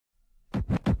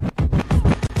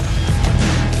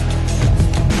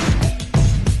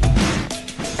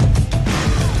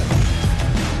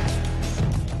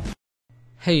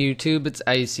Hey YouTube, it's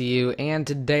ICU, and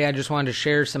today I just wanted to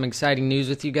share some exciting news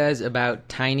with you guys about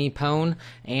TinyPwn,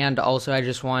 and also I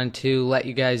just wanted to let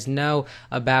you guys know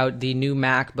about the new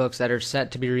MacBooks that are set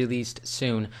to be released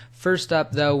soon. First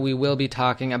up though, we will be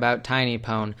talking about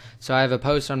TinyPwn. So I have a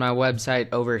post on my website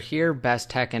over here,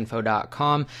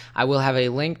 besttechinfo.com. I will have a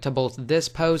link to both this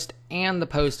post and the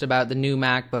post about the new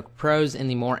MacBook Pros in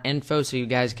the more info so you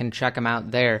guys can check them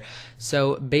out there.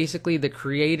 So basically the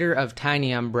creator of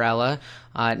TinyUmbrella,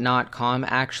 .com,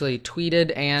 actually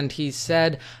tweeted and he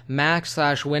said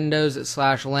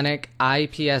Mac/Windows/Linux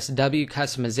IPSW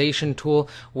customization tool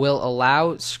will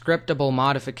allow scriptable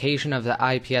modification of the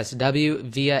IPSW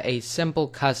via a simple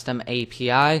custom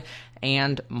API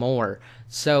and more.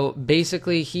 So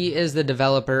basically he is the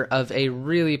developer of a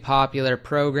really popular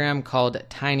program called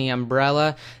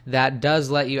TinyUmbrella that does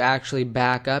let you actually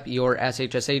back up your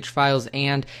SSH files,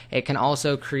 and it can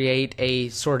also create a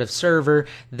sort of server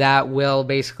that will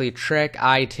basically trick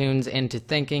iTunes into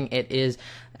thinking it is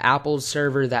Apple's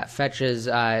server that fetches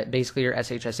basically your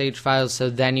SSH files, so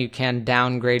then you can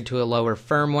downgrade to a lower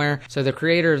firmware. So the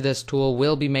creator of this tool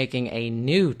will be making a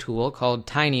new tool called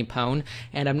TinyPwn,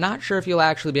 and I'm not sure if you'll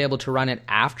actually be able to run it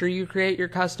after you create your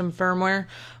custom firmware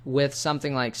with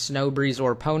something like Sn0wbreeze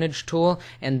or PwnageTool,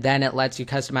 and then it lets you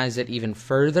customize it even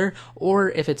further,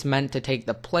 or if it's meant to take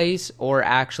the place or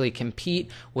actually compete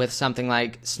with something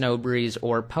like Sn0wbreeze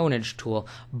or PwnageTool.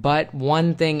 But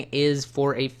one thing is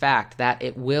for a fact, that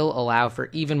it will allow for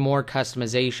even more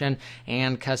customization,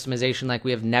 and customization like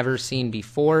we have never seen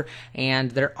before,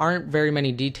 and there aren't very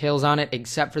many details on it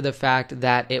except for the fact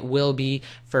that it will be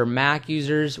for Mac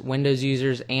users, Windows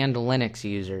users, and Linux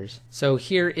users. So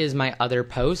here is my other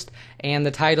post, and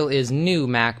the title is New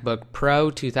MacBook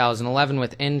Pro 2011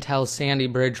 with Intel Sandy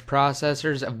Bridge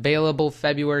processors available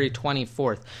February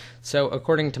 24th. So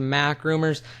according to Mac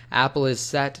Rumors, Apple is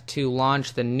set to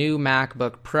launch the new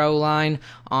MacBook Pro line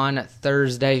on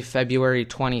Thursday, February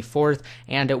 24th,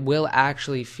 and it will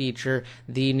actually feature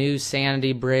the new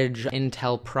Sandy Bridge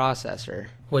Intel processor,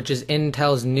 which is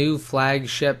Intel's new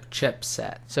flagship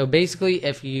chipset. So basically,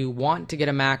 if you want to get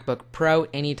a MacBook Pro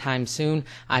anytime soon,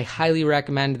 I highly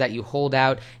recommend that you hold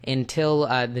out until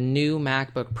the new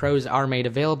MacBook Pros are made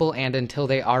available and until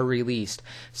they are released.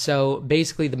 So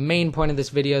basically, the main point of this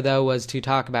video though was to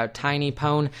talk about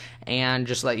TinyPwn and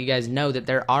just let you guys know that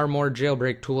there are more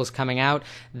jailbreak tools coming out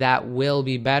that will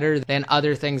be better than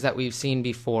other things that we've seen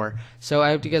before. So I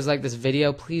hope you guys like this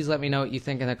video. Please let me know what you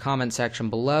think in the comment section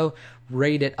below.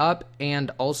 Rate it up,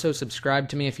 and also subscribe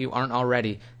to me if you aren't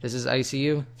already. This is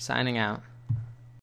ICU, signing out.